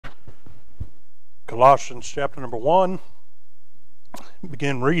Colossians chapter number 1,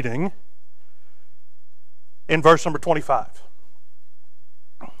 begin reading in verse number 25.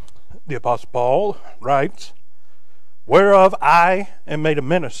 The Apostle Paul writes, "Whereof I am made a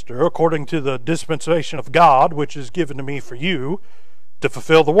minister according to the dispensation of God, which is given to me for you, to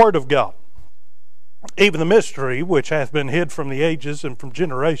fulfill the word of God, even the mystery which hath been hid from the ages and from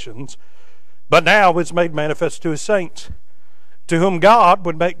generations, but now is made manifest to his saints, to whom God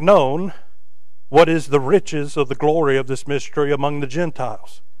would make known what is the riches of the glory of this mystery among the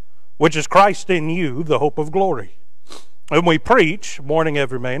Gentiles, which is Christ in you, the hope of glory. And we preach, warning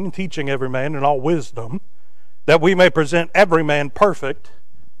every man and teaching every man in all wisdom, that we may present every man perfect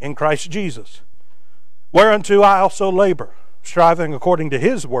in Christ Jesus. Whereunto I also labor, striving according to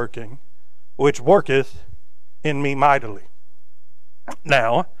his working, which worketh in me mightily."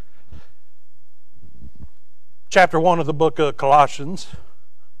 Now, chapter 1 of the book of Colossians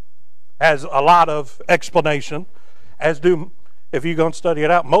has a lot of explanation, as do, if you're going to study it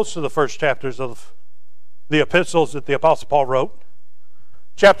out, most of the first chapters of the epistles that the Apostle Paul wrote.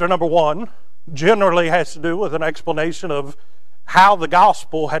 Chapter number 1 generally has to do with an explanation of how the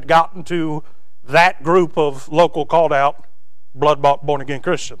gospel had gotten to that group of local called out, blood-bought, born-again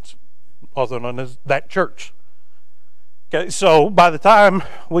Christians, also known as that church. Okay, so by the time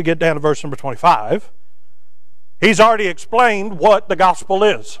we get down to verse number 25, he's already explained what the gospel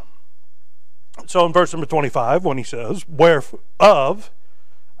is. So in verse number 25, when he says, "Whereof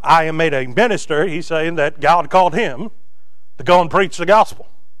I am made a minister," he's saying that God called him to go and preach the gospel.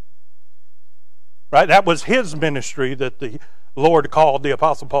 Right? That was his ministry that the Lord called the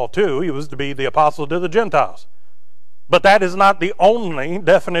Apostle Paul to. He was to be the apostle to the Gentiles. But that is not the only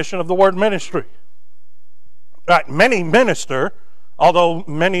definition of the word ministry. Right? Many minister, although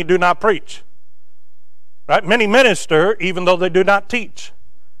many do not preach. Right? Many minister, even though they do not teach.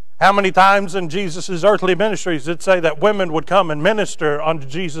 How many times in Jesus' earthly ministries did it say that women would come and minister unto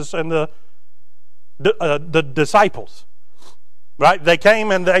Jesus and the disciples? Right? They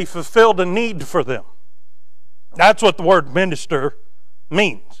came and they fulfilled a need for them. That's what the word minister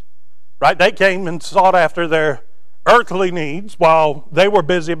means. Right? They came and sought after their earthly needs while they were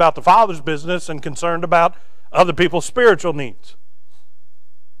busy about the Father's business and concerned about other people's spiritual needs.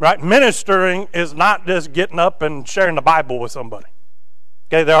 Right? Ministering is not just getting up and sharing the Bible with somebody.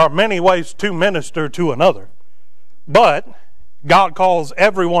 Okay, there are many ways to minister to another, but God calls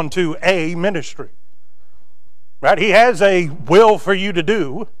everyone to a ministry. Right? He has a will for you to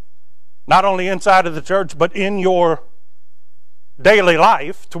do, not only inside of the church, but in your daily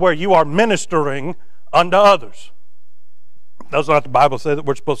life, to where you are ministering unto others. Does not the Bible say that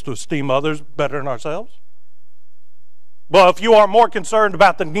we're supposed to esteem others better than ourselves? Well, if you are more concerned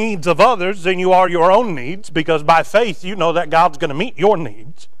about the needs of others than you are your own needs, because by faith you know that God's going to meet your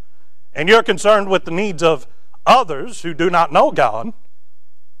needs, and you're concerned with the needs of others who do not know God,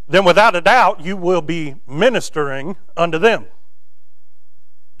 then without a doubt you will be ministering unto them,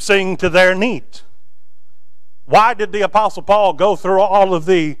 seeing to their needs. Why did the Apostle Paul go through all of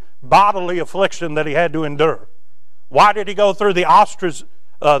the bodily affliction that he had to endure? Why did he go through the ostracizing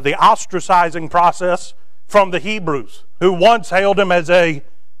process from the Hebrews, who once hailed him as a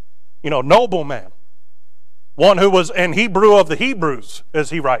noble man, one who was an Hebrew of the Hebrews, as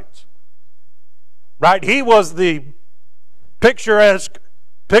he writes? Right? He was the picturesque,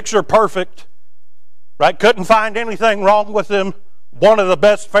 picture perfect, right? Couldn't find anything wrong with him. One of the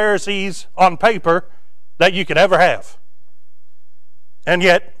best Pharisees on paper that you could ever have. And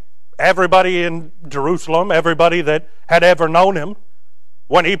yet, everybody in Jerusalem, everybody that had ever known him,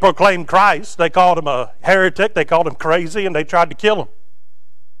 when he proclaimed Christ, they called him a heretic, they called him crazy, and they tried to kill him.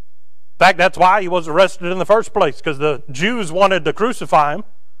 In fact, that's why he was arrested in the first place, because the Jews wanted to crucify him.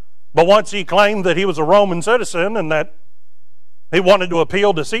 But once he claimed that he was a Roman citizen and that he wanted to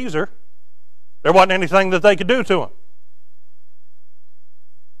appeal to Caesar, there wasn't anything that they could do to him.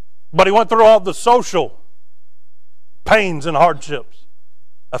 But he went through all the social pains and hardships.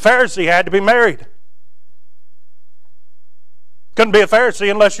 A Pharisee had to be married. Couldn't be a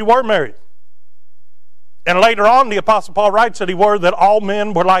Pharisee unless you were married. And later on, the Apostle Paul writes that that all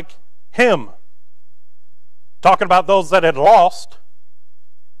men were like him. Talking about those that had lost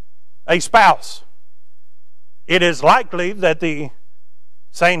a spouse. It is likely that the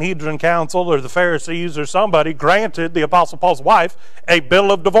Sanhedrin Council or the Pharisees or somebody granted the Apostle Paul's wife a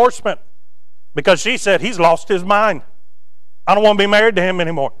bill of divorcement, because she said, he's lost his mind. I don't want to be married to him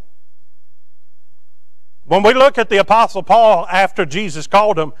anymore. When we look at the Apostle Paul after Jesus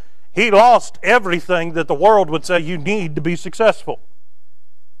called him, he lost everything that the world would say you need to be successful,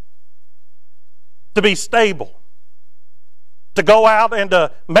 to be stable, To go out and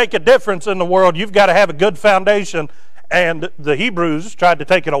to make a difference in the world, you've got to have a good foundation. And the Hebrews tried to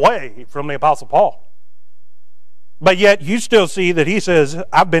take it away from the Apostle Paul. But yet you still see that he says,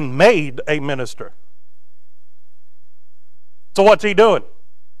 I've been made a minister. So what's he doing?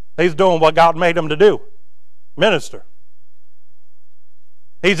 He's doing what God made him to do. Minister.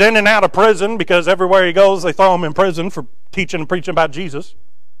 He's in and out of prison because everywhere he goes, they throw him in prison for teaching and preaching about Jesus.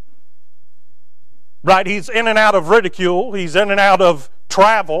 Right? He's in and out of ridicule. He's in and out of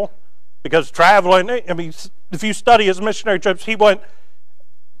travel. Because traveling, I mean, if you study his missionary trips, he went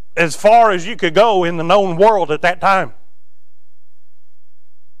as far as you could go in the known world at that time.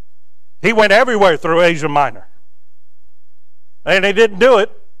 He went everywhere through Asia Minor. And he didn't do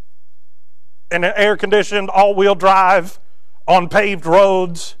it in an air-conditioned, all-wheel drive, on paved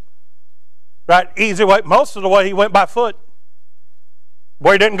roads, right? Easy way. Most of the way he went by foot.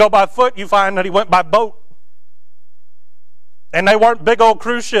 Where he didn't go by foot, you find that he went by boat. And they weren't big old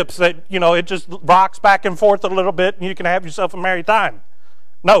cruise ships that, it just rocks back and forth a little bit and you can have yourself a merry time.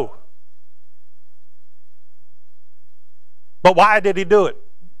 No. But why did he do it?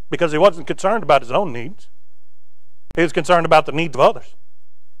 Because he wasn't concerned about his own needs. He was concerned about the needs of others.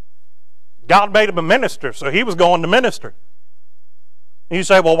 God made him a minister, so he was going to minister. And you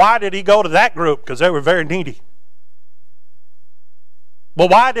say, well, why did he go to that group? Because they were very needy. Well,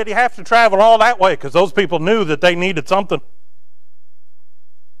 why did he have to travel all that way? Because those people knew that they needed something.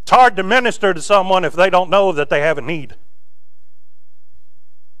 It's hard to minister to someone if they don't know that they have a need.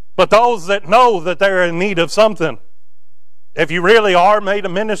 But those that know that they're in need of something, if you really are made a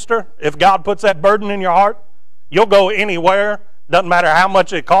minister, if God puts that burden in your heart, you'll go anywhere. Doesn't matter how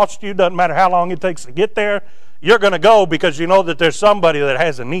much it costs you. Doesn't matter how long it takes to get there. You're going to go because you know that there's somebody that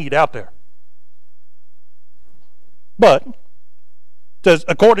has a need out there. But it says,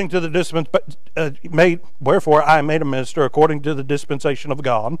 according to the wherefore I am made a minister according to the dispensation of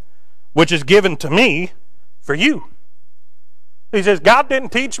God, which is given to me for you. He says, God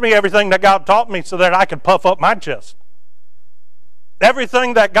didn't teach me everything that God taught me so that I could puff up my chest.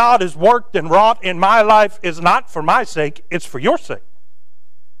 Everything that God has worked and wrought in my life is not for my sake, it's for your sake.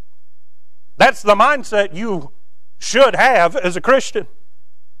 That's the mindset you should have as a Christian.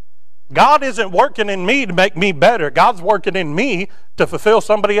 God isn't working in me to make me better. God's working in me to fulfill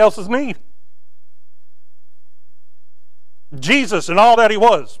somebody else's need. Jesus and all that he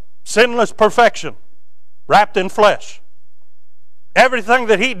was, sinless perfection, wrapped in flesh. Everything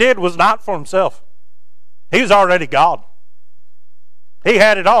that he did was not for himself. He was already God. He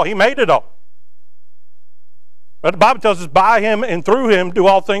had it all. He made it all. But the Bible tells us by him and through him do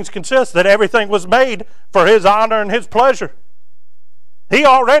all things consist, that everything was made for his honor and his pleasure. He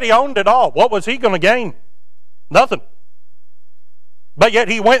already owned it all. What was he going to gain? Nothing. But yet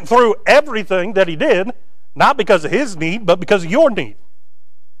he went through everything that he did, not because of his need, but because of your need.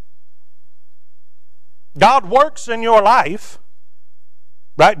 God works in your life,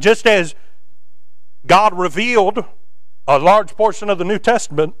 right? Just as God revealed a large portion of the New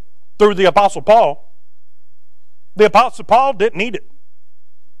Testament through the Apostle Paul. The Apostle Paul didn't need it.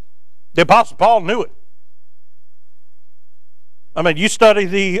 The Apostle Paul knew it. I mean, you study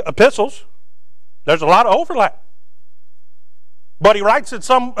the epistles, there's a lot of overlap. But he writes it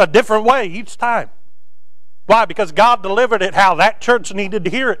a different way each time. Why? Because God delivered it how that church needed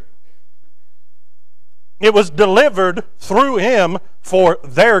to hear it. It was delivered through him for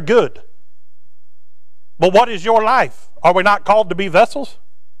their good. But what is your life? Are we not called to be vessels?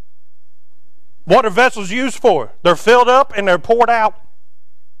 What are vessels used for? They're filled up and they're poured out.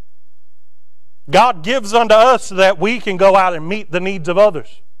 God gives unto us so that we can go out and meet the needs of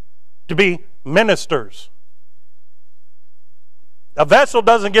others. To be ministers. A vessel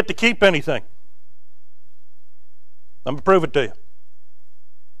doesn't get to keep anything. I'm going to prove it to you.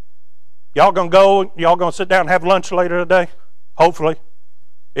 Y'all going to sit down and have lunch later today? Hopefully.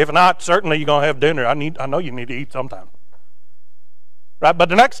 If not, certainly you're going to have dinner. I know you need to eat sometime. Right? But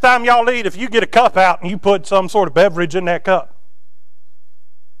the next time y'all eat, if you get a cup out and you put some sort of beverage in that cup,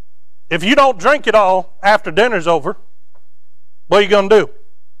 if you don't drink it all after dinner's over, what are you going to do?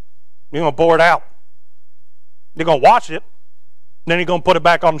 You're going to pour it out. You're going to wash it, then you're going to put it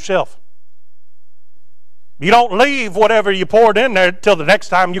back on the shelf. You don't leave whatever you poured in there till the next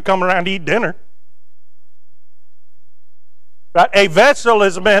time you come around to eat dinner. Right? A vessel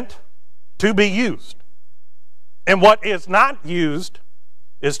is meant to be used. And what is not used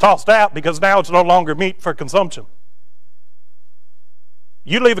is tossed out because now it's no longer meat for consumption.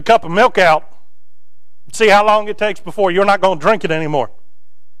 You leave a cup of milk out, see how long it takes before you're not going to drink it anymore.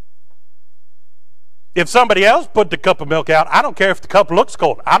 If somebody else put the cup of milk out, I don't care if the cup looks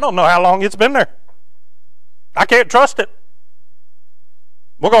cold. I don't know how long it's been there. I can't trust it.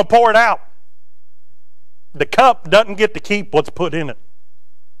 We're going to pour it out. The cup doesn't get to keep what's put in it.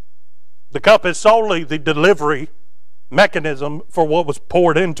 The cup is solely the delivery mechanism for what was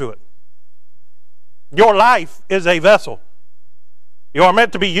poured into it. Your life is a vessel. You are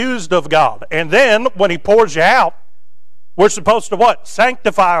meant to be used of God. And then when He pours you out, we're supposed to what?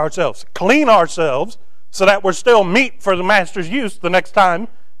 Sanctify ourselves, clean ourselves, so that we're still meet for the Master's use the next time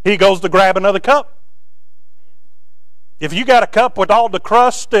He goes to grab another cup. If you got a cup with all the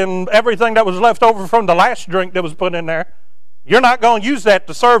crust and everything that was left over from the last drink that was put in there, you're not going to use that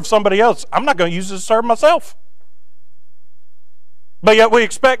to serve somebody else. I'm not going to use it to serve myself. But yet we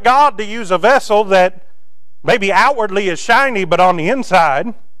expect God to use a vessel that maybe outwardly is shiny, but on the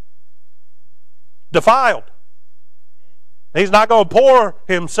inside, defiled. He's not going to pour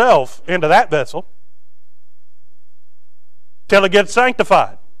Himself into that vessel till it gets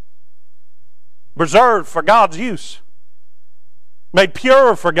sanctified, reserved for God's use, made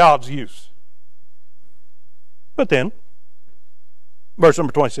pure for God's use. But then, verse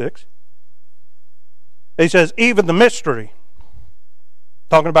number 26, he says, even the mystery,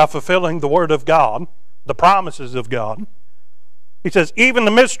 talking about fulfilling the word of God, the promises of God. He says, even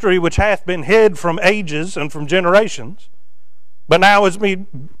the mystery which hath been hid from ages and from generations, but now is made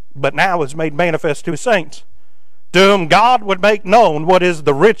manifest to His saints, to whom God would make known what is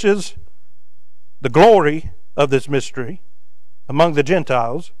the riches, the glory of this mystery among the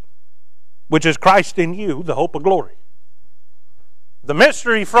Gentiles, which is Christ in you, the hope of glory. The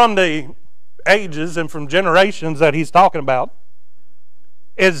mystery from the ages and from generations that he's talking about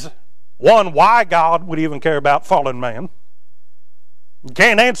is, one, why God would even care about fallen man. You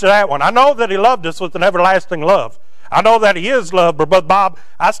can't answer that one. I know that He loved us with an everlasting love. I know that He is love, but Brother Bob,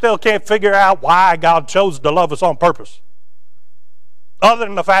 I still can't figure out why God chose to love us on purpose, other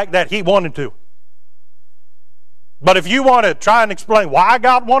than the fact that He wanted to. But if you want to try and explain why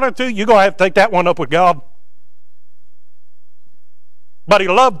God wanted to, you're going to have to take that one up with God. But He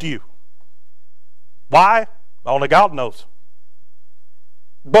loved you. Why? Only God knows.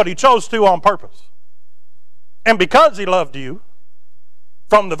 But He chose to on purpose. And because He loved you,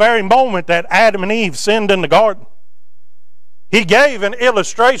 from the very moment that Adam and Eve sinned in the garden, He gave an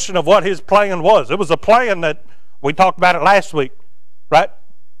illustration of what His plan was. It was a plan that, we talked about it last week, right?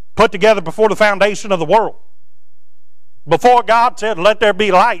 Put together before the foundation of the world. Before God said, let there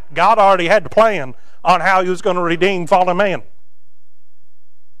be light, God already had the plan on how He was going to redeem fallen man.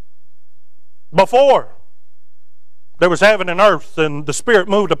 Before there was heaven and earth and the Spirit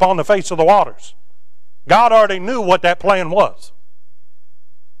moved upon the face of the waters, God already knew what that plan was.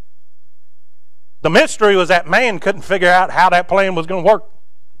 The mystery was that man couldn't figure out how that plan was going to work.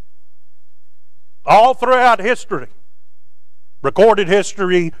 All throughout history, recorded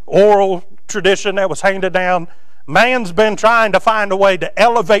history, oral tradition that was handed down, man's been trying to find a way to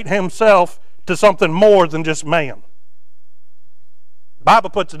elevate himself to something more than just man. The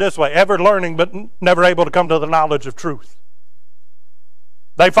Bible puts it this way, ever learning but never able to come to the knowledge of truth.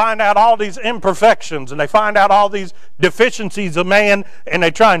 They find out all these imperfections and they find out all these deficiencies of man and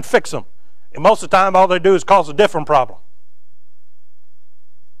they try and fix them. And most of the time all they do is cause a different problem.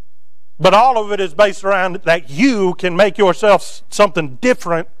 But all of it is based around that you can make yourself something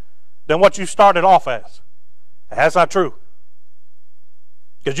different than what you started off as. That's not true.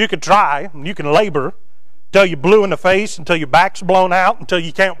 Because you can try, and you can labor, until you're blue in the face, until your back's blown out, until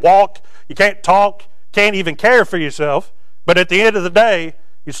you can't walk, you can't talk, can't even care for yourself. But at the end of the day,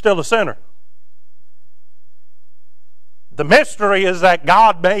 you're still a sinner. The mystery is that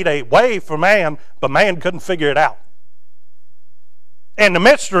God made a way for man, but man couldn't figure it out. And the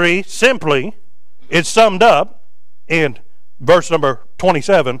mystery simply is summed up in verse number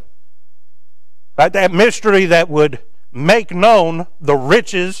 27. Right? That mystery that would make known the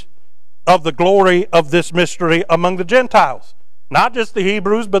riches of the glory of this mystery among the Gentiles. Not just the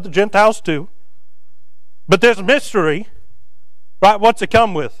Hebrews, but the Gentiles too. But this mystery, right, what's it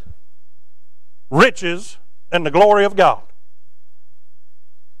come with? Riches and the glory of God.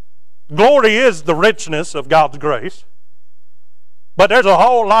 Glory is the richness of God's grace. But there's a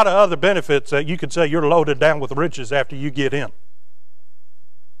whole lot of other benefits that you could say you're loaded down with riches after you get in.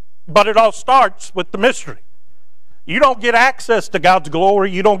 But it all starts with the mystery. You don't get access to God's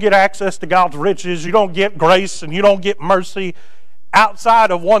glory. You don't get access to God's riches. You don't get grace and you don't get mercy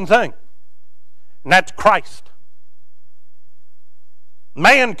outside of one thing. And that's Christ.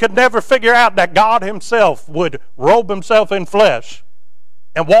 Man could never figure out that God Himself would robe Himself in flesh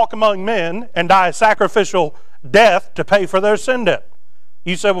and walk among men and die a sacrificial death to pay for their sin debt.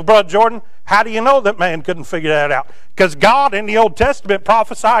 You say, well, Brother Jordan, how do you know that man couldn't figure that out? Because God in the Old Testament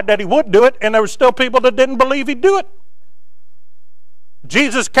prophesied that He would do it, and there were still people that didn't believe He'd do it.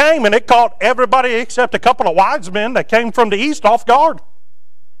 Jesus came and it caught everybody except a couple of wise men that came from the east off guard.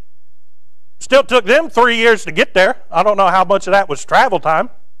 Still took them 3 years to get there. I don't know how much of that was travel time.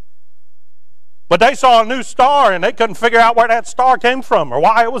 But they saw a new star and they couldn't figure out where that star came from or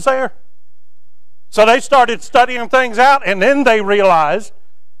why it was there. So they started studying things out, and then they realized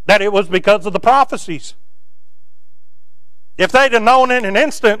that it was because of the prophecies. If they'd have known in an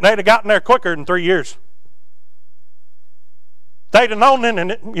instant, they'd have gotten there quicker than 3 years. They'd have known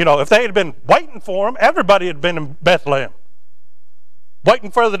if they had been waiting for him, everybody had been in Bethlehem, waiting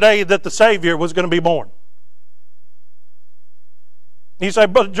for the day that the Savior was going to be born. You say,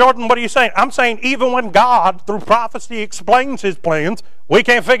 Brother Jordan, what are you saying? I'm saying even when God, through prophecy, explains his plans, we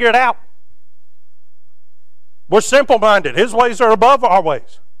can't figure it out. We're simple-minded. His ways are above our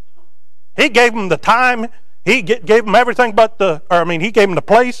ways. He gave them the time. He gave them everything but he gave them the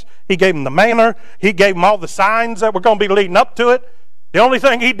place. He gave them the manner. He gave them all the signs that were going to be leading up to it. The only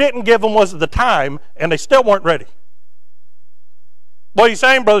thing he didn't give them was the time, and they still weren't ready. What are you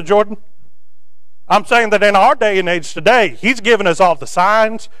saying, Brother Jordan? I'm saying that in our day and age today, he's given us all the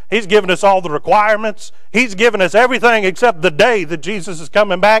signs. He's given us all the requirements. He's given us everything except the day that Jesus is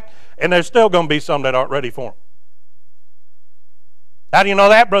coming back, and there's still going to be some that aren't ready for him. How do you know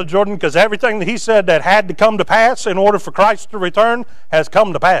that, Brother Jordan? Because everything that he said that had to come to pass in order for Christ to return has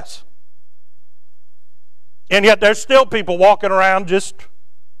come to pass. And yet there's still people walking around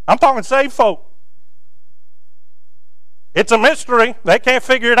I'm talking saved folk. It's a mystery. They can't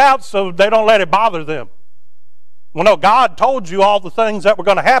figure it out, so they don't let it bother them. Well, no, God told you all the things that were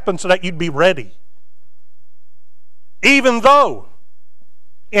going to happen so that you'd be ready. Even though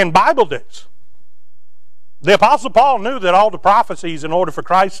in Bible days, the Apostle Paul knew that all the prophecies in order for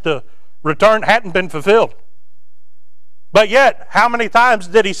Christ to return hadn't been fulfilled. But yet, how many times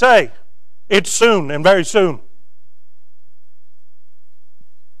did he say, it's soon and very soon?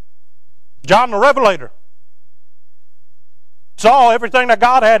 John the Revelator saw everything that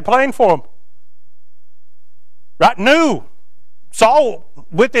God had planned for him. Right? Knew. Saw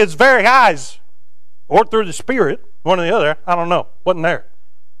with his very eyes, or through the Spirit, one or the other, I don't know. Wasn't there.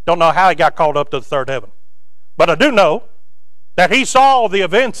 Don't know how he got called up to the third heaven. But I do know that he saw the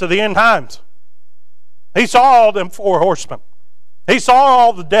events of the end times. He saw all them 4 horsemen. He saw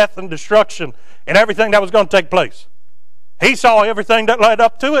all the death and destruction and everything that was going to take place. He saw everything that led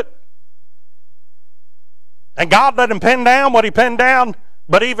up to it. And God let him pin down what he pinned down,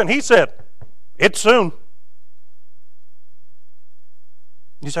 but even he said, it's soon.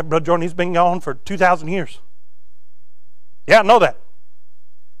 You said, Brother Jordan, he's been gone for 2,000 years. Yeah, I know that.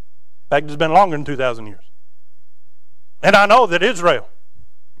 In fact, it's been longer than 2,000 years. And I know that Israel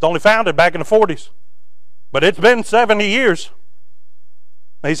was only founded back in the 40s. But it's been 70 years.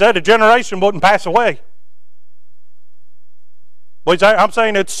 He said a generation wouldn't pass away. Well, I'm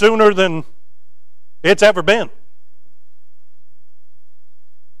saying it's sooner than it's ever been.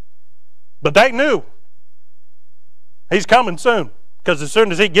 But they knew he's coming soon. Because as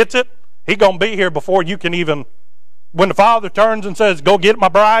soon as he gets it, he's going to be here before you can even... When the Father turns and says, go get my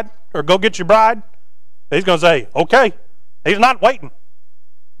bride, or go get your bride, he's going to say, okay. He's not waiting.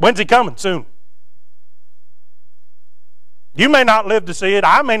 When's he coming? Soon. You may not live to see it.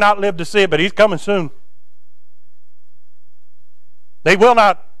 I may not live to see it, but he's coming soon. They will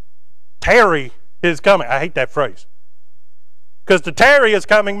not tarry his coming. I hate that phrase. Because to tarry his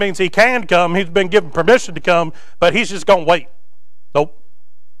coming means he can come. He's been given permission to come, but he's just going to wait. Nope.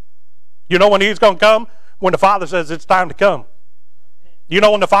 You know when he's going to come? When the Father says it's time to come. You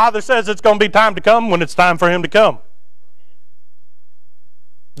know when the Father says it's going to be time to come? When it's time for him to come.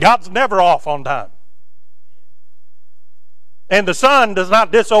 God's never off on time. And the Son does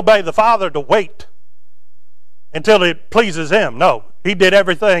not disobey the Father to wait until it pleases him. No, he did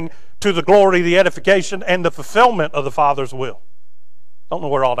everything to the glory, the edification, and the fulfillment of the Father's will. Don't know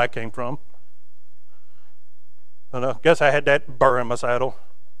where all that came from. I guess I had that burr in my saddle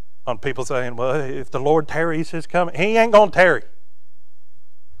on people saying, well, if the Lord tarries his coming, he ain't going to tarry.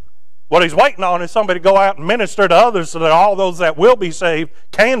 What he's waiting on is somebody to go out and minister to others so that all those that will be saved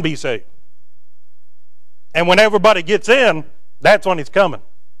can be saved. And when everybody gets in, that's when he's coming.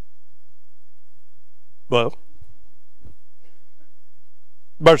 Well,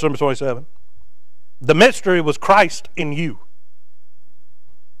 verse number 27. The mystery was Christ in you,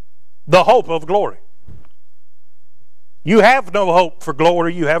 the hope of glory. You have no hope for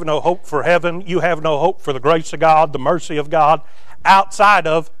glory. You have no hope for heaven. You have no hope for the grace of God, the mercy of God, outside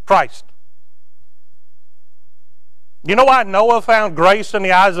of Christ. You know why Noah found grace in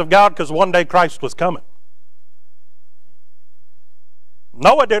the eyes of God? Because one day Christ was coming.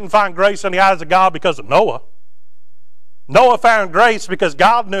 Noah didn't find grace in the eyes of God because of Noah. Noah found grace because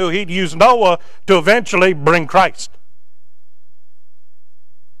God knew he'd use Noah to eventually bring Christ.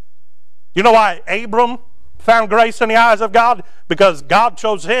 You know why Abram found grace in the eyes of God? Because God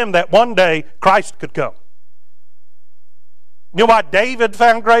chose him that one day Christ could come. You know why David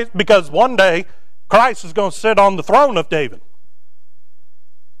found grace? Because one day Christ is going to sit on the throne of David.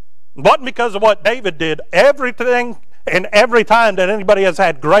 It wasn't because of what David did. Everything and every time that anybody has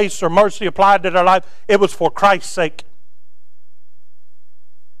had grace or mercy applied to their life, it was for Christ's sake.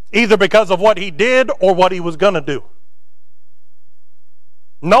 Either because of what he did or what he was going to do.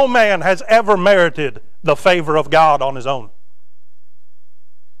 No man has ever merited the favor of God on his own.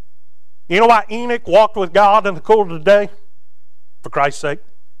 You know why Enoch walked with God in the cool of the day? For Christ's sake.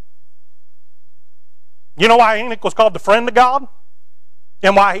 You know why Enoch was called the friend of God?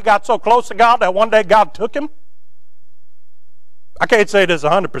 And why he got so close to God that one day God took him? I can't say this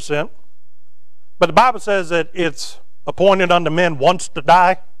 100%. But the Bible says that it's appointed unto men once to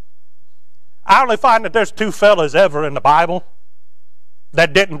die. I only find that there's two fellas ever in the Bible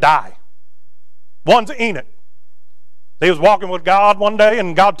that didn't die. One's Enoch. He was walking with God one day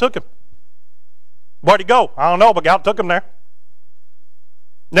and God took him. Where'd he go? I don't know, but God took him there.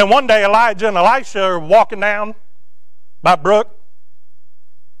 And then one day Elijah and Elisha are walking down by a brook.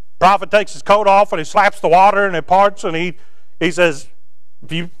 The prophet takes his coat off and he slaps the water and it parts, and he says,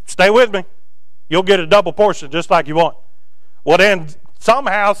 if you stay with me, you'll get a double portion just like you want. Well, then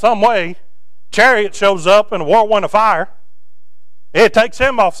somehow, some way, chariot shows up in a whirlwind of fire. It takes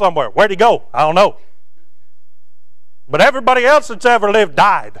him off somewhere. Where'd he go? I don't know. But everybody else that's ever lived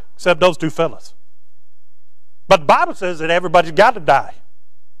died, except those two fellas. But the Bible says that everybody's got to die.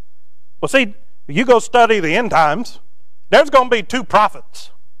 Well, see, you go study the end times, there's going to be two prophets.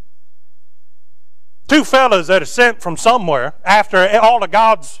 Two fellas that are sent from somewhere after all of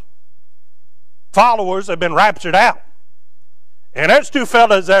God's followers have been raptured out. And there's two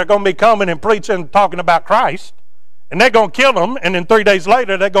fellas that are going to be coming and preaching, talking about Christ. And they're going to kill them, and then 3 days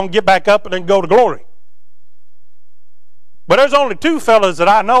later, they're going to get back up and then go to glory. But there's only two fellas that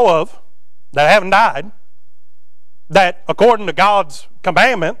I know of that haven't died, that according to God's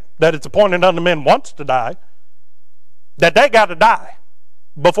commandment, that it's appointed unto men once to die, that they got to die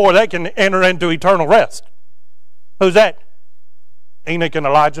before they can enter into eternal rest. Who's that? Enoch and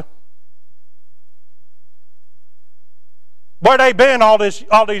Elijah. Where they been all these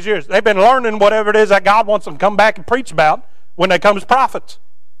years? They've been learning whatever it is that God wants them to come back and preach about when they come as prophets.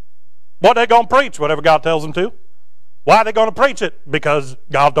 What are they going to preach? Whatever God tells them to. Why are they going to preach it? Because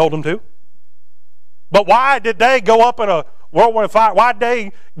God told them to. But why did they go up in a whirlwind of fire? Why did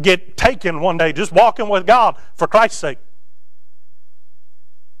they get taken one day just walking with God for Christ's sake?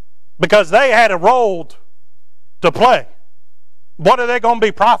 Because they had a role to play. What are they going to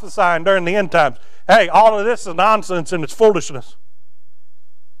be prophesying during the end times? Hey, all of this is nonsense and it's foolishness.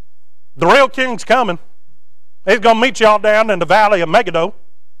 The real king's coming. He's going to meet y'all down in the valley of Megiddo.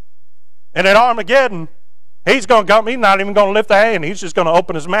 And at Armageddon, he's going to come. He's not even going to lift a hand. He's just going to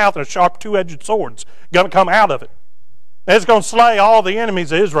open his mouth and a sharp two-edged sword's going to come out of it. And it's going to slay all the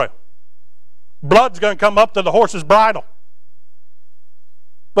enemies of Israel. Blood's going to come up to the horse's bridle.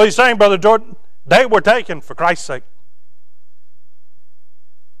 But he's saying, Brother Jordan, they were taken for Christ's sake.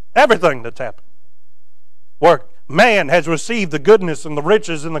 Everything that's happened, where man has received the goodness and the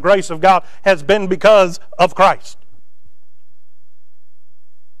riches and the grace of God, has been because of Christ.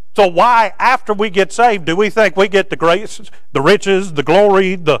 So why, after we get saved, do we think we get the grace, the riches, the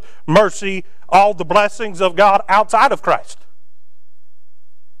glory, the mercy, all the blessings of God outside of Christ?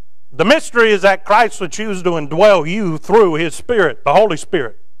 The mystery is that Christ would choose to indwell you through His Spirit, the Holy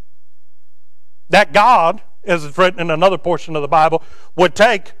Spirit. That God, as it's written in another portion of the Bible, would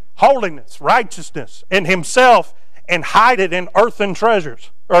take holiness, righteousness in Himself and hide it in earthen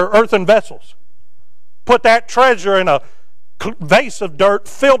treasures, or earthen vessels. Put that treasure in a vase of dirt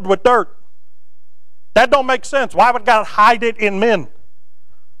filled with dirt. That don't make sense. Why would God hide it in men?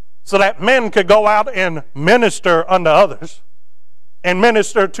 So that men could go out and minister unto others and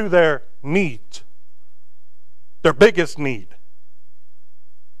minister to their needs. Their biggest need.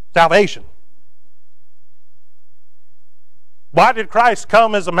 Salvation. Why did Christ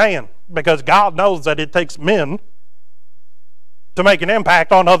come as a man? Because God knows that it takes men to make an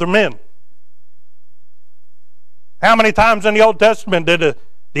impact on other men. How many times in the Old Testament did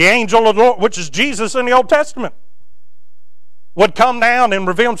the angel of the Lord, which is Jesus in the Old Testament, would come down and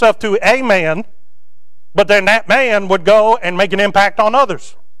reveal himself to a man, but then that man would go and make an impact on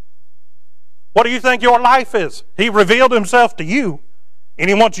others? What do you think your life is? He revealed himself to you, and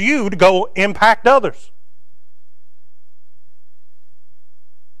he wants you to go impact others.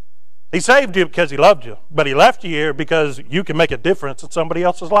 He saved you because he loved you, but he left you here because you can make a difference in somebody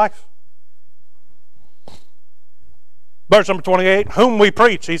else's life. Verse number 28, whom we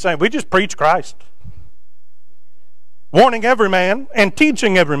preach. He's saying we just preach Christ. Warning every man and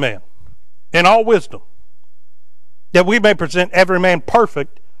teaching every man in all wisdom, that we may present every man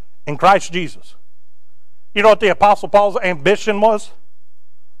perfect in Christ Jesus. You know what the Apostle Paul's ambition was?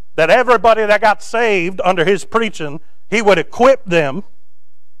 That everybody that got saved under his preaching, he would equip them,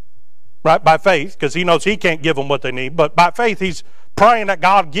 right, by faith, because he knows he can't give them what they need, but by faith he's praying that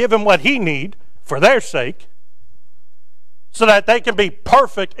God give them what he need for their sake, so that they can be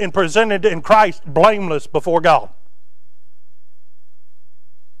perfect and presented in Christ blameless before God.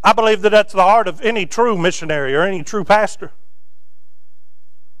 I believe that that's the heart of any true missionary or any true pastor.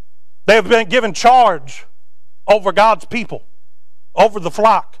 They have been given charge over God's people, over the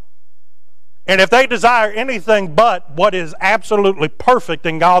flock. And if they desire anything but what is absolutely perfect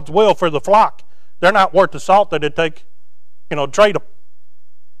in God's will for the flock, they're not worth the salt that it'd take, trade them.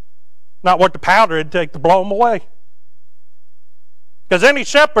 Not worth the powder it'd take to blow them away. Because any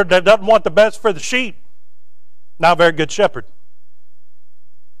shepherd that doesn't want the best for the sheep, not a very good shepherd.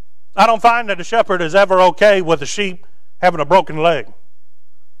 I don't find that a shepherd is ever okay with a sheep having a broken leg,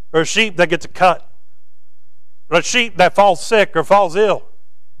 or a sheep that gets a cut, or a sheep that falls sick or falls ill.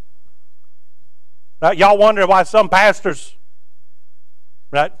 Now, y'all wonder why some pastors,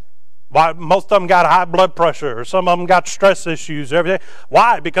 right, why most of them got high blood pressure, or some of them got stress issues, everything.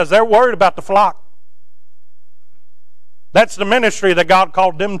 Why? Because they're worried about the flock. That's the ministry that God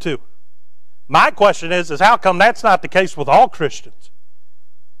called them to. My question is how come that's not the case with all Christians?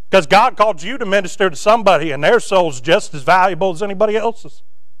 Because God called you to minister to somebody and their soul's just as valuable as anybody else's.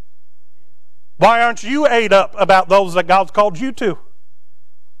 Why aren't you ate up about those that God's called you to?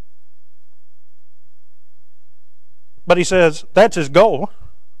 But he says that's his goal,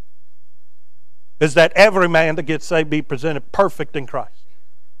 is that every man that gets saved be presented perfect in Christ.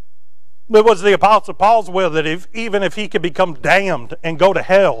 It was the Apostle Paul's will that even if he could become damned and go to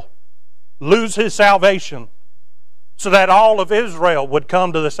hell, lose his salvation, so that all of Israel would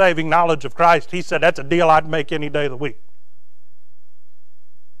come to the saving knowledge of Christ, he said that's a deal I'd make any day of the week.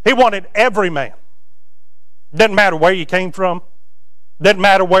 He wanted every man. Didn't matter where you came from. Didn't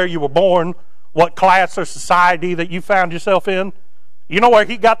matter where you were born, what class or society that you found yourself in. You know where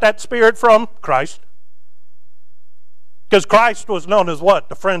he got that spirit from? Christ. Because Christ was known as what?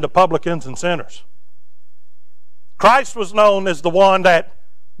 The friend of publicans and sinners. Christ was known as the one that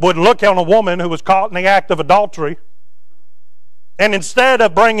would look on a woman who was caught in the act of adultery, and instead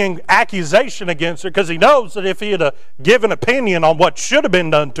of bringing accusation against her, because he knows that if he had given opinion on what should have been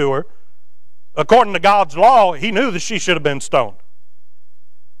done to her, according to God's law, he knew that she should have been stoned.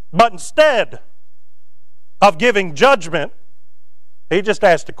 But instead of giving judgment, he just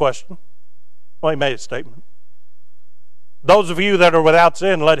asked a question. Well, he made a statement. Those of you that are without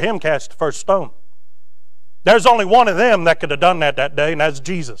sin, let him cast the first stone. There's only one of them that could have done that day, and that's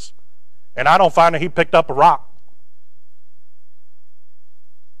Jesus. And I don't find that he picked up a rock.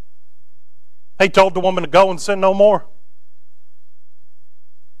 He told the woman to go and sin no more.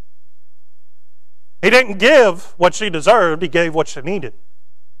 He didn't give what she deserved, he gave what she needed.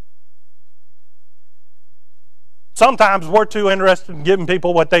 Sometimes we're too interested in giving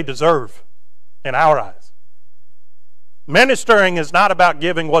people what they deserve in our eyes. Ministering is not about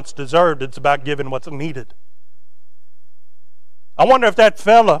giving what's deserved, it's about giving what's needed. I wonder if that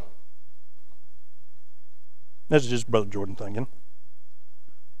fella, this is just Brother Jordan thinking,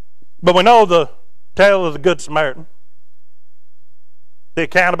 but we know the tale of the Good Samaritan. The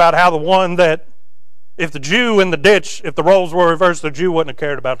account about how the one that, if the Jew in the ditch, if the roles were reversed, the Jew wouldn't have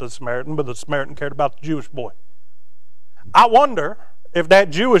cared about the Samaritan, but the Samaritan cared about the Jewish boy. I wonder if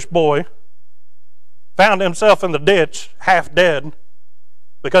that Jewish boy found himself in the ditch, half dead,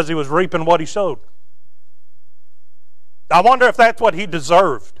 because he was reaping what he sowed. I wonder if that's what he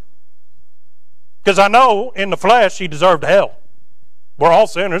deserved. Because I know in the flesh he deserved hell. We're all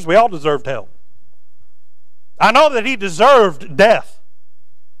sinners. We all deserved hell. I know that he deserved death.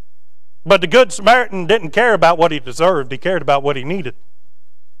 But the Good Samaritan didn't care about what he deserved. He cared about what he needed.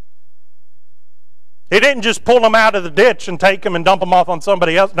 He didn't just pull him out of the ditch and take him and dump him off on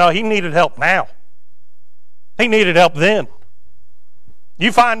somebody else. No, he needed help now. He needed help then.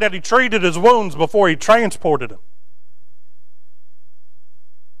 You find that he treated his wounds before he transported him.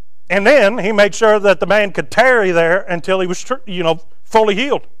 And then he made sure that the man could tarry there until he was, fully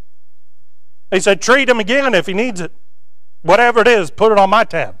healed. He said, treat him again if he needs it. Whatever it is, put it on my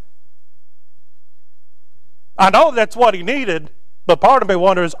tab. I know that's what he needed, but part of me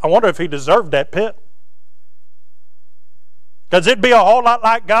wonders, I wonder if he deserved that pit. Because it'd be a whole lot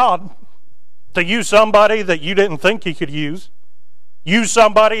like God to use somebody that you didn't think he could use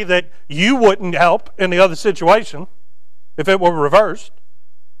somebody that you wouldn't help in the other situation if it were reversed.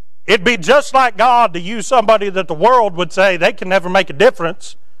 It'd be just like God to use somebody that the world would say they can never make a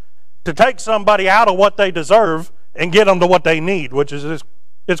difference, to take somebody out of what they deserve and get them to what they need, which is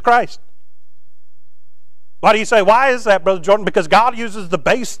Christ. Why do you say, why is that, Brother Jordan? Because God uses the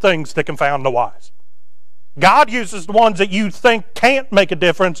base things to confound the wise. God uses the ones that you think can't make a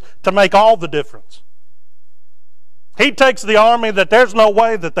difference to make all the difference. He takes the army that there's no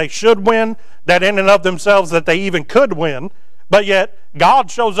way that they should win, that in and of themselves that they even could win, but yet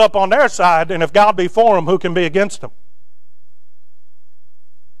God shows up on their side, and if God be for them, who can be against them?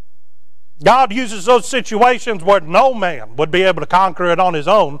 God uses those situations where no man would be able to conquer it on his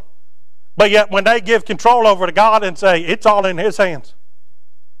own, but yet when they give control over to God and say, it's all in his hands.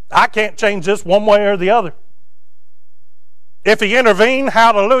 I can't change this one way or the other. If he intervene,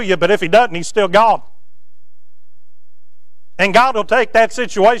 hallelujah, but if he doesn't, he's still God. And God will take that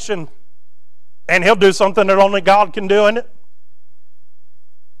situation and he'll do something that only God can do in it.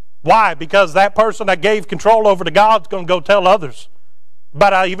 Why? Because that person that gave control over to God is going to go tell others.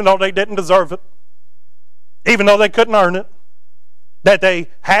 But even though they didn't deserve it, even though they couldn't earn it, that they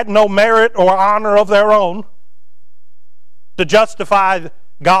had no merit or honor of their own to justify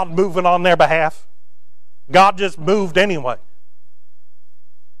God moving on their behalf, God just moved anyway.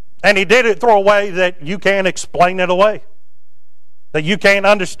 And he did it through a way that you can't explain it away, that you can't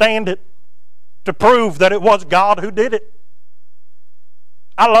understand it, to prove that it was God who did it.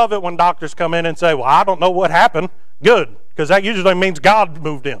 I love it when doctors come in and say, well, I don't know what happened. Good, because that usually means God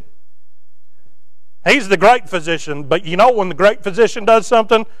moved in. He's the great physician, but you know when the great physician does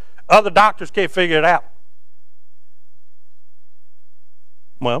something, other doctors can't figure it out.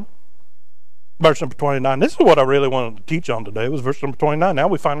 Well, verse number 29. This is what I really wanted to teach on today. It was verse number 29. Now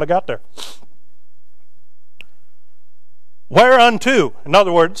we finally got there. Whereunto, in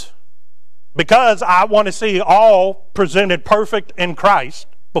other words, because I want to see all presented perfect in Christ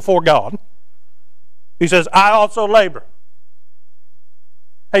before God, he says, I also labor.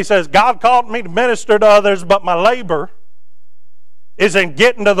 He says, God called me to minister to others, but my labor is in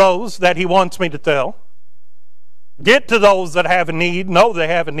getting to those that he wants me to tell. Get to those that have a need, know they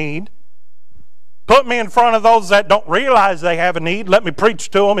have a need. Put me in front of those that don't realize they have a need. Let me preach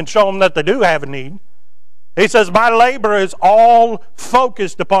to them and show them that they do have a need. He says, my labor is all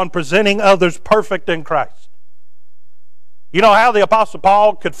focused upon presenting others perfect in Christ. You know how the Apostle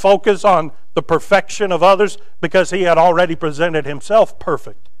Paul could focus on the perfection of others? Because he had already presented himself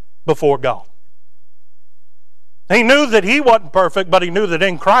perfect before God. He knew that he wasn't perfect, but he knew that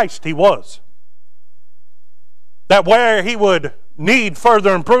in Christ he was. That where he would need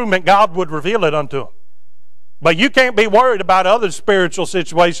further improvement, God would reveal it unto him. But you can't be worried about other spiritual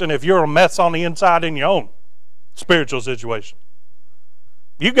situation if you're a mess on the inside in your own spiritual situation.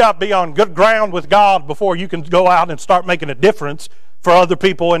 You got to be on good ground with God before you can go out and start making a difference for other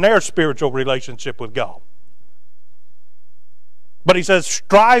people in their spiritual relationship with God. But he says,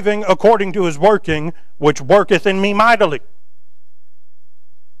 striving according to his working, which worketh in me mightily.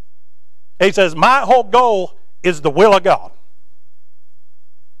 He says, my whole goal is the will of God.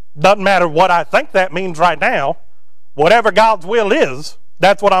 Doesn't matter what I think that means right now. Whatever God's will is,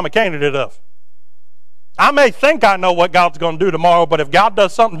 that's what I'm a candidate of. I may think I know what God's going to do tomorrow, but if God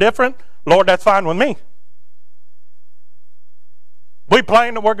does something different, Lord, that's fine with me. We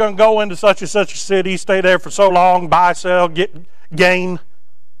plan that we're going to go into such and such a city, stay there for so long, buy, sell, gain.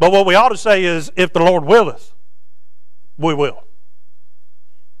 But what we ought to say is, if the Lord willeth, we will.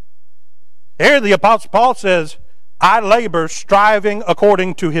 Here the Apostle Paul says, I labor striving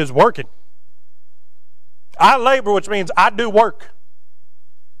according to his working. I labor, which means I do work.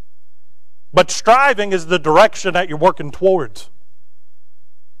 But striving is the direction that you're working towards.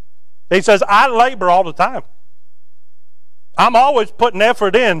 He says, I labor all the time. I'm always putting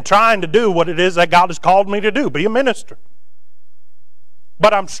effort in, trying to do what it is that God has called me to do, be a minister.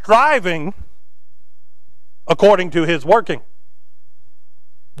 But I'm striving according to his working.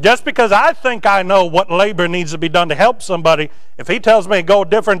 Just because I think I know what labor needs to be done to help somebody, if he tells me to go a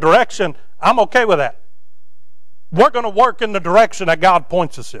different direction, I'm okay with that. We're going to work in the direction that God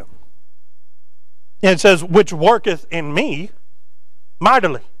points us in. And it says, which worketh in me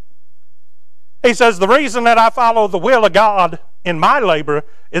mightily. He says, the reason that I follow the will of God in my labor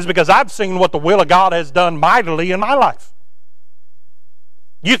is because I've seen what the will of God has done mightily in my life.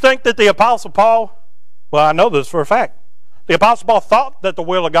 You think that the Apostle Paul, well, I know this for a fact. The Apostle Paul thought that the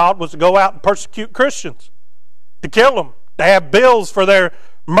will of God was to go out and persecute Christians, to kill them, to have bills for their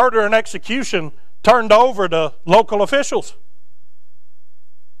murder and execution turned over to local officials.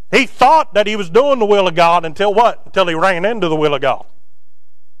 He thought that he was doing the will of God until what? Until he ran into the will of God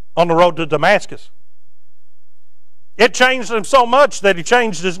on the road to Damascus. It changed him so much that he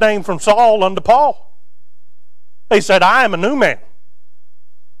changed his name from Saul unto Paul. He said, I am a new man.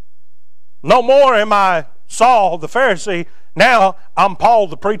 No more am I Saul the Pharisee. Now I'm Paul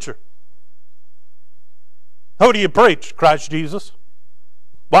the preacher. Who do you preach? Christ Jesus.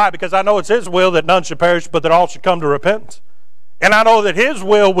 Why? Because I know it's His will that none should perish, but that all should come to repentance. And I know that His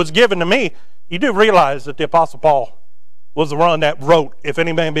will was given to me. You do realize that the Apostle Paul was the one that wrote, if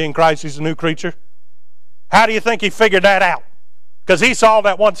any man be in Christ, he's a new creature. How do you think he figured that out? Because he saw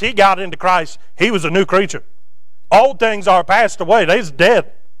that once he got into Christ, he was a new creature. Old things are passed away. They's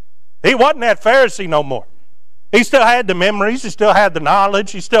dead. He wasn't that Pharisee no more. He still had the memories. He still had the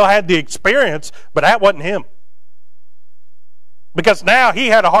knowledge. He still had the experience, but that wasn't him. Because now he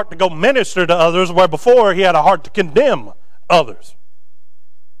had a heart to go minister to others, where before he had a heart to condemn others.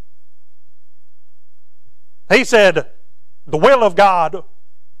 He said, the will of God,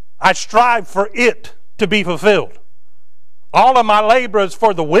 I strive for it to be fulfilled. All of my labor is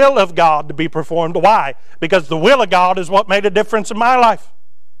for the will of God to be performed. Why? Because the will of God is what made a difference in my life.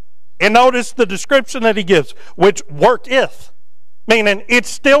 And notice the description that he gives, which worketh, meaning it's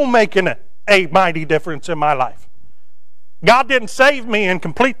still making a mighty difference in my life. God didn't save me and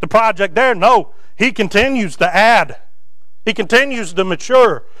complete the project there. No, He continues to add. He continues to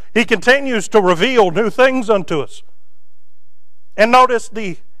mature. He continues to reveal new things unto us. And notice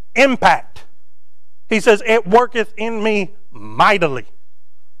the impact. He says, it worketh in me mightily.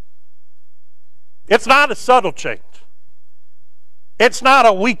 It's not a subtle change. It's not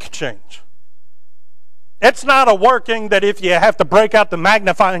a weak change. It's not a working that if you have to break out the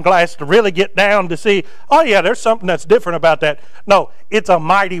magnifying glass to really get down to see, oh yeah, there's something that's different about that. No, it's a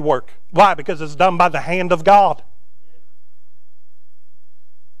mighty work. Why? Because it's done by the hand of God.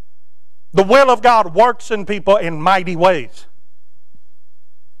 The will of God works in people in mighty ways.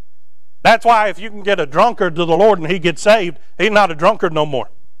 That's why if you can get a drunkard to the Lord and he gets saved, he's not a drunkard no more.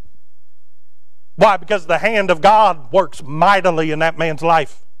 Why? Because the hand of God works mightily in that man's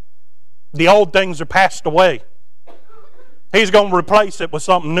life. The old things are passed away. He's going to replace it with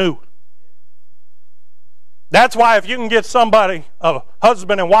something new. That's why if you can get somebody, a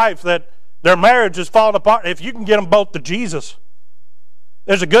husband and wife, that their marriage is falling apart, if you can get them both to Jesus,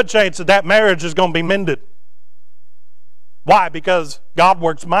 there's a good chance that that marriage is going to be mended. Why? Because God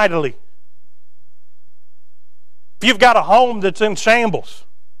works mightily. If you've got a home that's in shambles,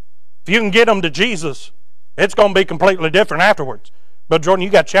 if you can get them to Jesus, it's going to be completely different afterwards. But Jordan, you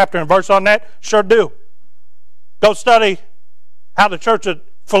got chapter and verse on that? Sure do. Go study how the church at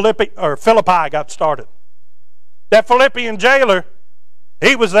Philippi got started. That Philippian jailer,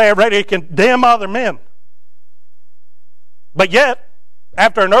 he was there ready to condemn other men. But yet,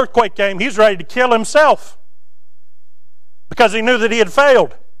 after an earthquake came, he's ready to kill himself because he knew that he had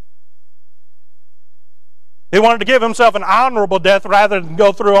failed. He wanted to give himself an honorable death rather than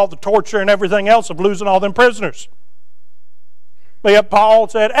go through all the torture and everything else of losing all them prisoners. But yet Paul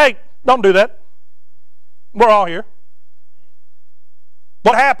said, hey, don't do that. We're all here.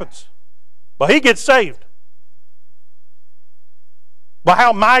 What happens? Well, he gets saved. Well,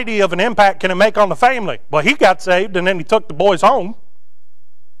 how mighty of an impact can it make on the family? Well, he got saved and then he took the boys home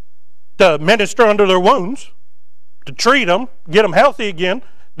to minister under their wounds, to treat them, get them healthy again.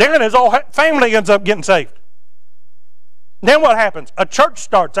 Then his whole family ends up getting saved. Then what happens? A church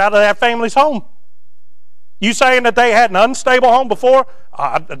starts out of that family's home. You saying that they had an unstable home before?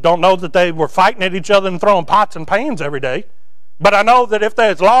 I don't know that they were fighting at each other and throwing pots and pans every day. But I know that if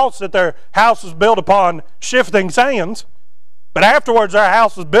there's lost, that their house was built upon shifting sands. But afterwards, their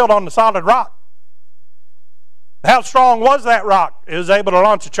house was built on the solid rock. How strong was that rock? It was able to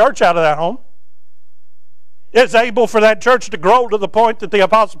launch a church out of that home. It's able for that church to grow to the point that the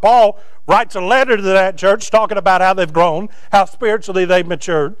Apostle Paul writes a letter to that church talking about how they've grown, how spiritually they've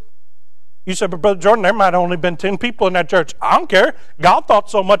matured. You said, but Brother Jordan, there might have only been 10 people in that church. I don't care. God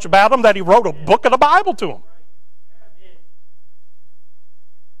thought so much about them that He wrote a book of the Bible to them.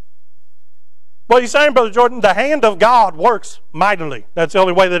 Well, he's saying, Brother Jordan, the hand of God works mightily. That's the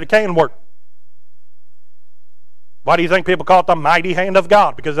only way that it can work. Why do you think people call it the mighty hand of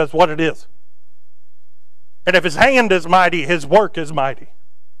God? Because that's what it is. And if His hand is mighty, His work is mighty.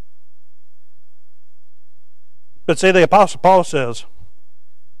 But see, the Apostle Paul says,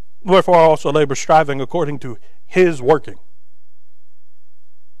 wherefore I also labor, striving according to His working.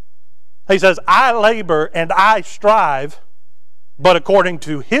 He says, I labor and I strive, but according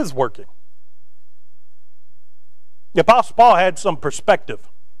to His working. The Apostle Paul had some perspective.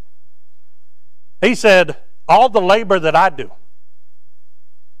 He said, all the labor that I do,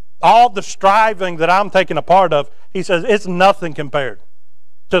 all the striving that I'm taking a part of, he says, it's nothing compared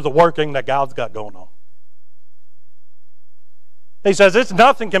to the working that God's got going on. He says, it's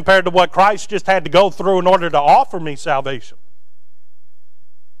nothing compared to what Christ just had to go through in order to offer me salvation.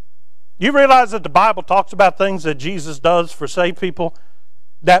 You realize that the Bible talks about things that Jesus does for saved people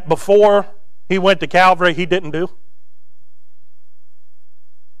that before he went to Calvary he didn't do?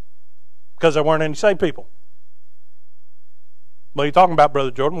 Because there weren't any saved people. What are you talking about,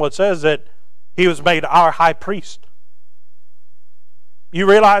 Brother Jordan? Well, it says that he was made our high priest. You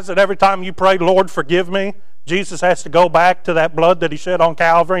realize that every time you pray, Lord, forgive me, Jesus has to go back to that blood that he shed on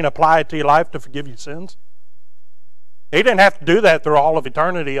Calvary and apply it to your life to forgive your sins? He didn't have to do that through all of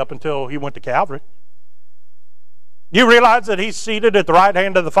eternity up until he went to Calvary. You realize that he's seated at the right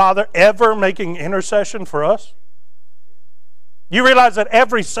hand of the Father, ever making intercession for us? You realize that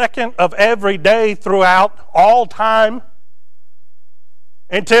every second of every day throughout all time,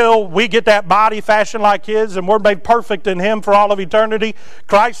 until we get that body fashioned like his and we're made perfect in him for all of eternity,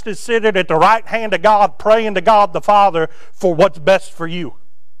 Christ is seated at the right hand of God, praying to God the Father for what's best for you.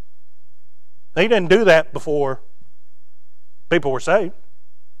 He didn't do that before people were saved.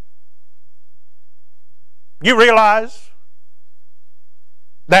 You realize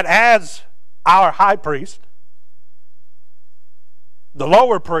that as our high priest, the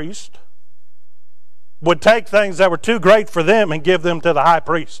lower priest would take things that were too great for them and give them to the high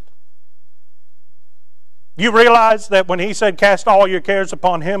priest. You realize that when he said, cast all your cares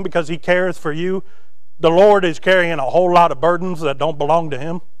upon him because he careth for you, the Lord is carrying a whole lot of burdens that don't belong to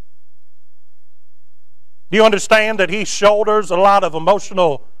him? Do you understand that he shoulders a lot of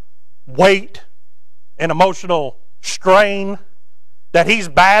emotional weight and emotional strain? That he's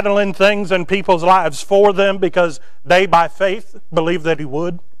battling things in people's lives for them because they, by faith, believe that he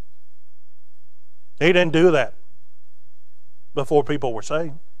would? He didn't do that before people were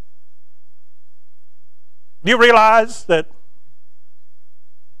saved. Do you realize that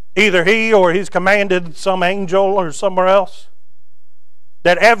either he or he's commanded some angel or somewhere else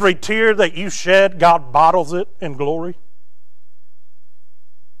that every tear that you shed, God bottles it in glory?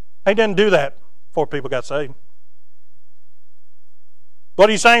 He didn't do that before people got saved. What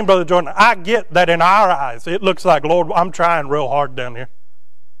are you saying, Brother Jordan? I get that in our eyes it looks like, Lord, I'm trying real hard down here.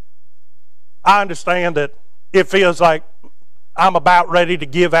 I understand that it feels like I'm about ready to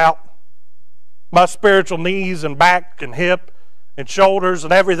give out. My spiritual knees and back and hip and shoulders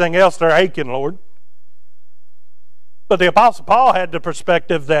and everything else, they're aching, Lord. But the Apostle Paul had the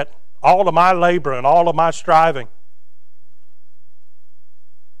perspective that all of my labor and all of my striving,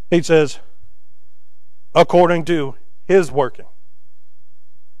 he says, according to his working.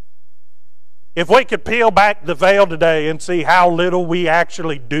 If we could peel back the veil today and see how little we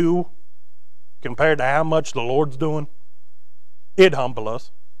actually do compared to how much the Lord's doing, it'd humble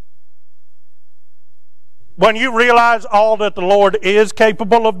us. When you realize all that the Lord is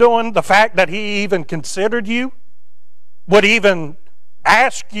capable of doing, the fact that he even considered you, would even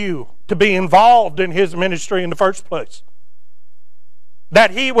ask you to be involved in his ministry in the first place,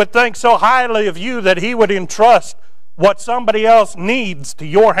 that he would think so highly of you that he would entrust what somebody else needs to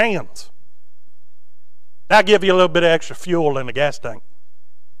your hands. I'll give you a little bit of extra fuel in the gas tank.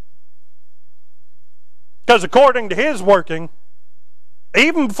 Because according to his working,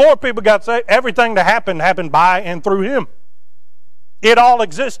 even before people got saved, everything that happened by and through him. It all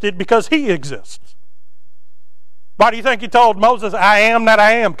existed because he exists. Why do you think he told Moses, I am that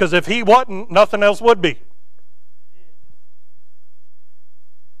I am? Because if he wasn't, nothing else would be.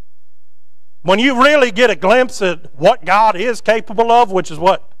 When you really get a glimpse at what God is capable of, which is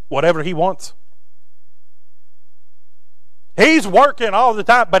what? Whatever he wants. He's working all the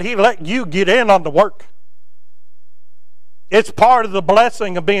time, but he let you get in on the work. It's part of the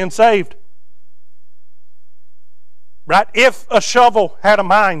blessing of being saved. Right? If a shovel had a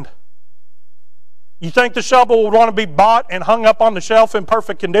mind, you think the shovel would want to be bought and hung up on the shelf in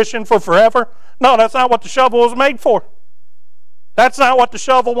perfect condition for forever? No, that's not what the shovel was made for. That's not what the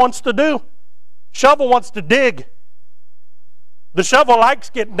shovel wants to do. Shovel wants to dig. The shovel likes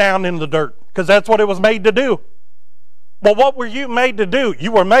getting down in the dirt because that's what it was made to do. Well, what were you made to do?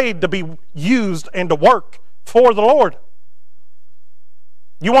 You were made to be used and to work for the Lord.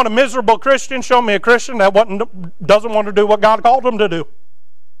 You want a miserable Christian? Show me a Christian that doesn't want to do what God called them to do.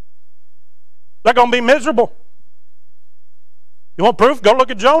 They're going to be miserable. You want proof? Go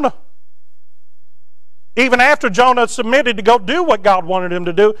look at Jonah. Even after Jonah submitted to go do what God wanted him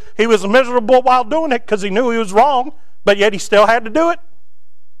to do, he was miserable while doing it because he knew he was wrong, but yet he still had to do it.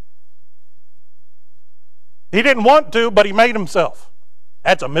 He didn't want to, but he made himself.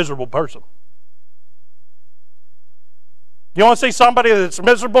 That's a miserable person. You want to see somebody that's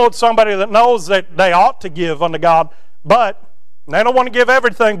miserable? It's somebody that knows that they ought to give unto God, but they don't want to give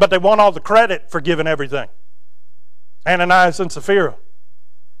everything, but they want all the credit for giving everything. Ananias and Sapphira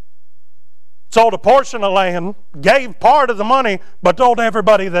sold a portion of land, gave part of the money, but told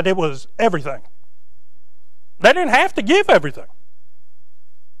everybody that it was everything. They didn't have to give everything,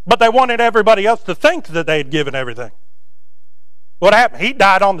 but they wanted everybody else to think that they had given everything. What happened? He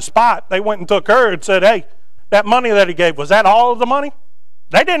died on the spot. They went and took her and said, hey, that money that he gave, was that all of the money?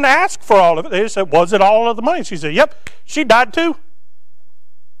 They didn't ask for all of it. They just said, was it all of the money? She said, yep, she died too.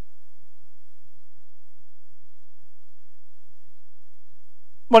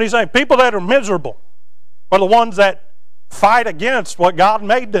 What he's saying, people that are miserable are the ones that fight against what God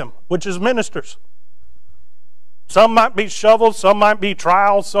made them, which is ministers. Some might be shovels, some might be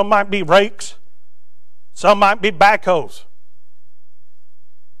trowels, some might be rakes, some might be backhoes.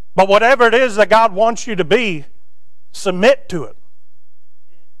 But whatever it is that God wants you to be, submit to it.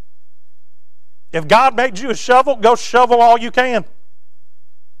 If God made you a shovel, go shovel all you can.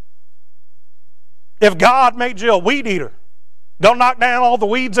 If God made you a weed eater, go knock down all the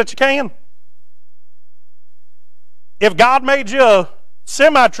weeds that you can. If God made you a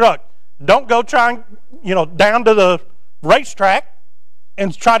semi-truck, don't go trying, down to the racetrack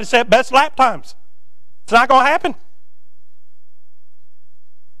and try to set best lap times. It's not going to happen.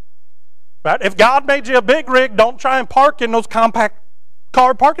 Right? If God made you a big rig, don't try and park in those compact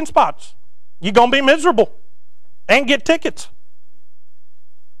car parking spots. You're going to be miserable and get tickets.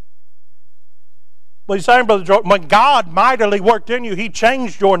 What he's saying, Brother Jordan, when God mightily worked in you, he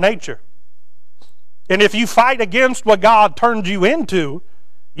changed your nature. And if you fight against what God turned you into,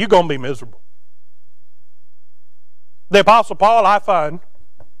 you're going to be miserable. The Apostle Paul, I find,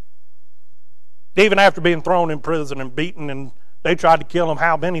 even after being thrown in prison and beaten, and they tried to kill him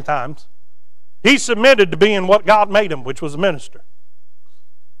how many times, he submitted to being what God made him, which was a minister.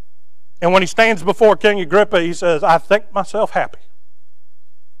 And when he stands before King Agrippa, he says, I think myself happy.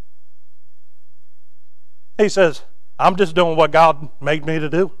 He says, I'm just doing what God made me to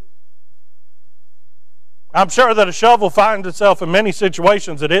do. I'm sure that a shovel finds itself in many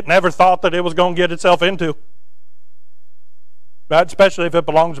situations that it never thought that it was going to get itself into. Right? Especially if it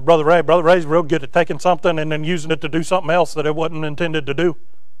belongs to Brother Ray. Brother Ray's real good at taking something and then using it to do something else that it wasn't intended to do.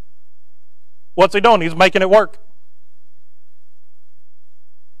 What's he doing? He's making it work.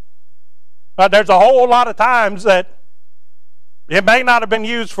 There's a whole lot of times that it may not have been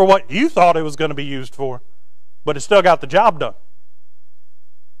used for what you thought it was going to be used for, but it still got the job done.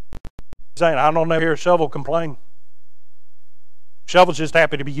 Saying, I don't ever hear a shovel complain. Shovel's just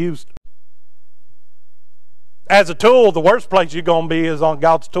happy to be used. As a tool, the worst place you're going to be is on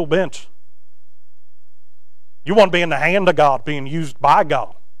God's tool bench. You want to be in the hand of God, being used by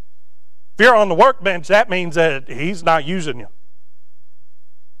God. If you're on the workbench, that means that he's not using you.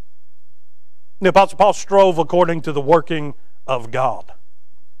 The Apostle Paul strove according to the working of God.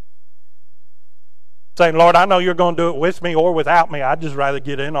 Saying, Lord, I know you're going to do it with me or without me. I'd just rather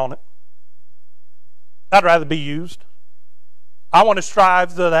get in on it. I'd rather be used. I want to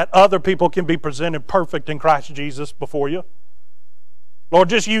strive so that other people can be presented perfect in Christ Jesus before you. Lord,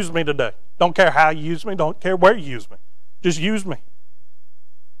 just use me today. Don't care how you use me. Don't care where you use me. Just use me.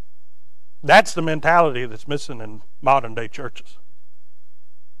 That's the mentality that's missing in modern day churches.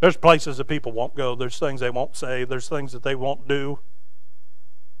 There's places that people won't go. There's things they won't say. There's things that they won't do.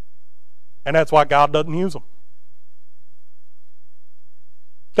 And that's why God doesn't use them.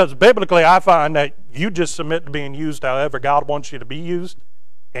 Because biblically, I find that you just submit to being used however God wants you to be used,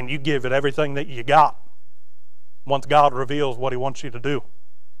 and you give it everything that you got once God reveals what he wants you to do.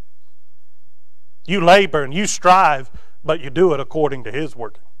 You labor and you strive, but you do it according to his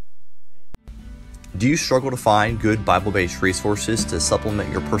working. Do you struggle to find good Bible-based resources to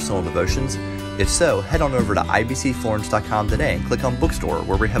supplement your personal devotions? If so, head on over to ibcflorence.com today and click on Bookstore,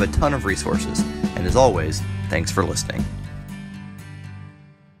 where we have a ton of resources. And as always, thanks for listening.